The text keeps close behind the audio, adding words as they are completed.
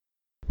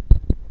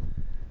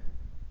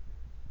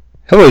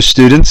Hello,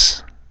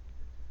 students.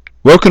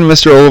 Welcome to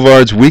Mr.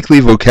 Olivard's weekly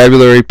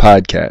vocabulary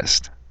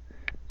podcast.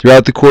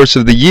 Throughout the course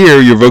of the year,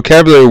 your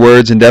vocabulary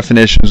words and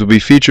definitions will be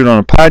featured on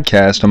a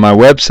podcast on my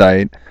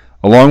website,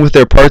 along with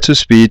their parts of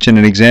speech and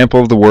an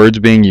example of the words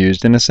being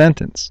used in a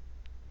sentence.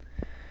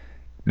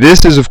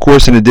 This is, of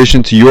course, in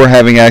addition to your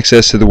having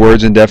access to the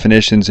words and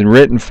definitions in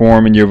written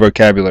form in your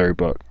vocabulary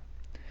book.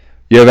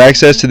 You have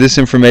access to this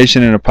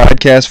information in a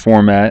podcast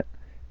format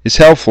is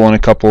helpful in a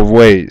couple of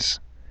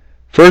ways.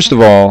 First of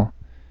all,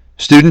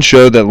 students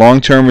show that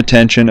long-term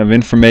retention of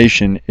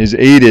information is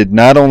aided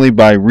not only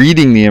by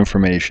reading the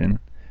information,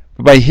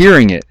 but by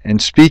hearing it and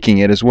speaking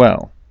it as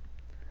well.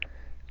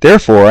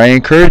 Therefore, I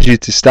encourage you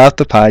to stop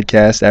the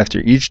podcast after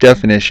each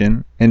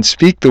definition and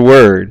speak the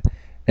word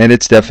and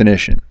its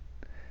definition.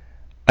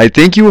 I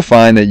think you will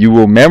find that you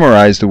will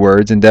memorize the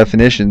words and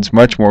definitions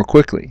much more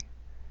quickly.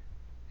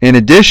 In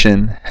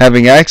addition,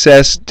 having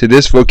access to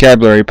this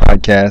vocabulary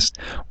podcast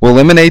will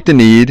eliminate the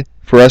need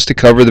for us to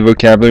cover the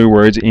vocabulary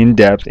words in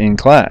depth in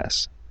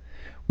class.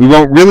 We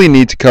won't really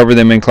need to cover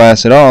them in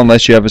class at all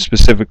unless you have a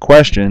specific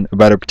question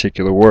about a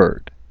particular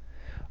word.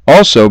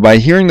 Also, by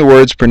hearing the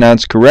words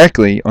pronounced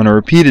correctly on a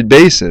repeated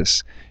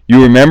basis,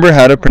 you remember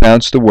how to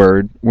pronounce the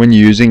word when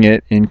using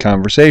it in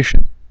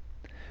conversation.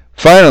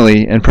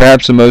 Finally, and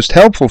perhaps the most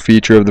helpful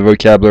feature of the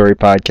vocabulary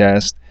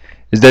podcast,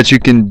 is that you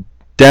can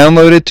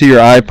download it to your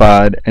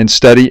iPod and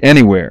study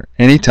anywhere,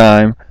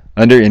 anytime,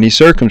 under any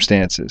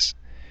circumstances.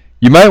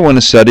 You might want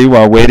to study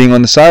while waiting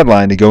on the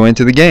sideline to go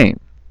into the game,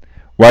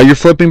 while you're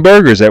flipping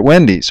burgers at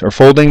Wendy's or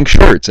folding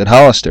shirts at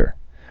Hollister,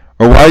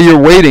 or while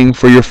you're waiting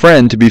for your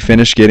friend to be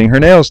finished getting her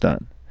nails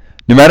done.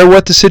 No matter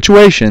what the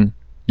situation,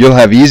 you'll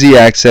have easy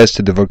access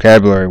to the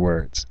vocabulary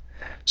words.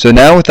 So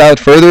now, without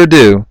further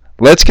ado,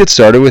 let's get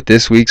started with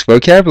this week's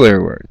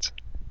vocabulary words.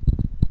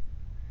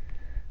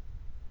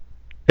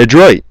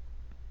 Adroit.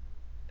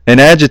 An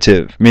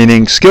adjective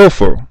meaning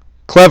skillful,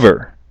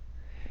 clever.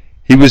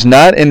 He was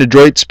not an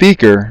adroit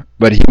speaker,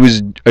 but he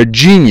was a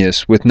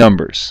genius with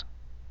numbers.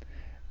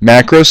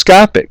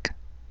 Macroscopic.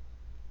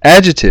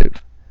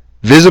 Adjective,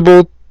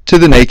 visible to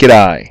the naked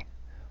eye.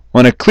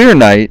 On a clear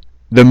night,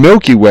 the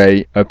Milky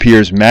Way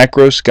appears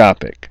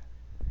macroscopic.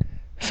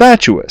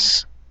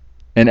 Fatuous.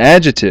 An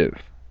adjective,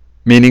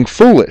 meaning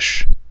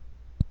foolish,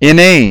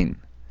 inane.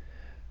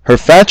 Her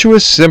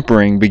fatuous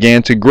simpering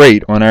began to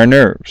grate on our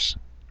nerves.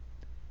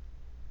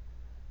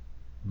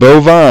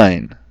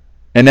 Bovine.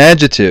 An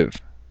adjective,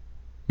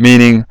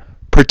 meaning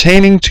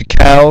pertaining to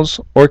cows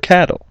or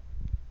cattle.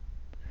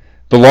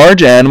 The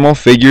large animal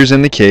figures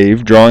in the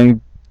cave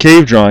drawing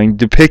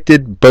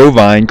depicted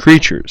bovine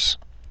creatures.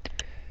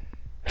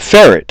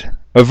 Ferret,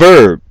 a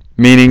verb,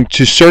 meaning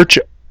to search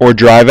or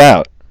drive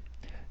out.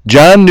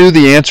 John knew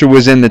the answer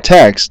was in the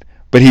text,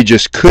 but he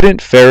just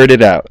couldn't ferret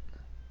it out.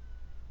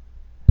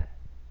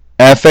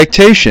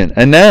 Affectation,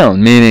 a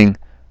noun, meaning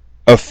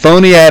a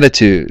phony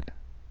attitude,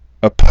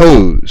 a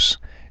pose.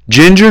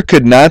 Ginger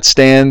could not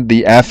stand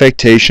the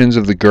affectations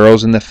of the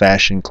girls in the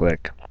fashion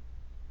clique.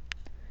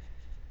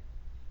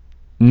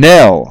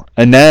 Knell,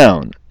 a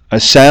noun, a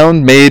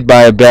sound made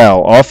by a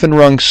bell, often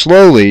rung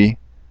slowly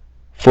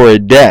for a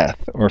death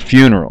or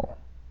funeral.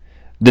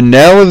 The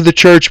knell of the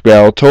church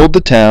bell told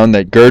the town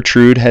that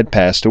Gertrude had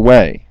passed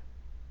away.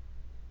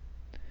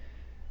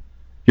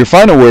 Your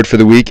final word for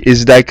the week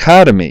is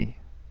dichotomy,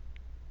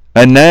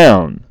 a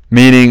noun,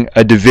 meaning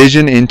a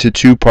division into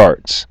two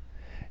parts.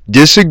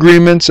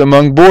 Disagreements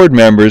among board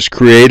members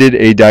created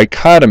a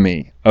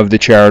dichotomy of the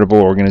charitable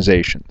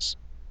organizations.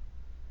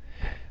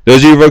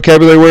 Those are your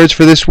vocabulary words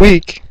for this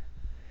week.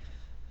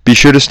 Be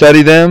sure to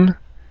study them.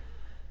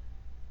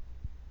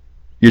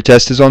 Your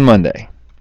test is on Monday.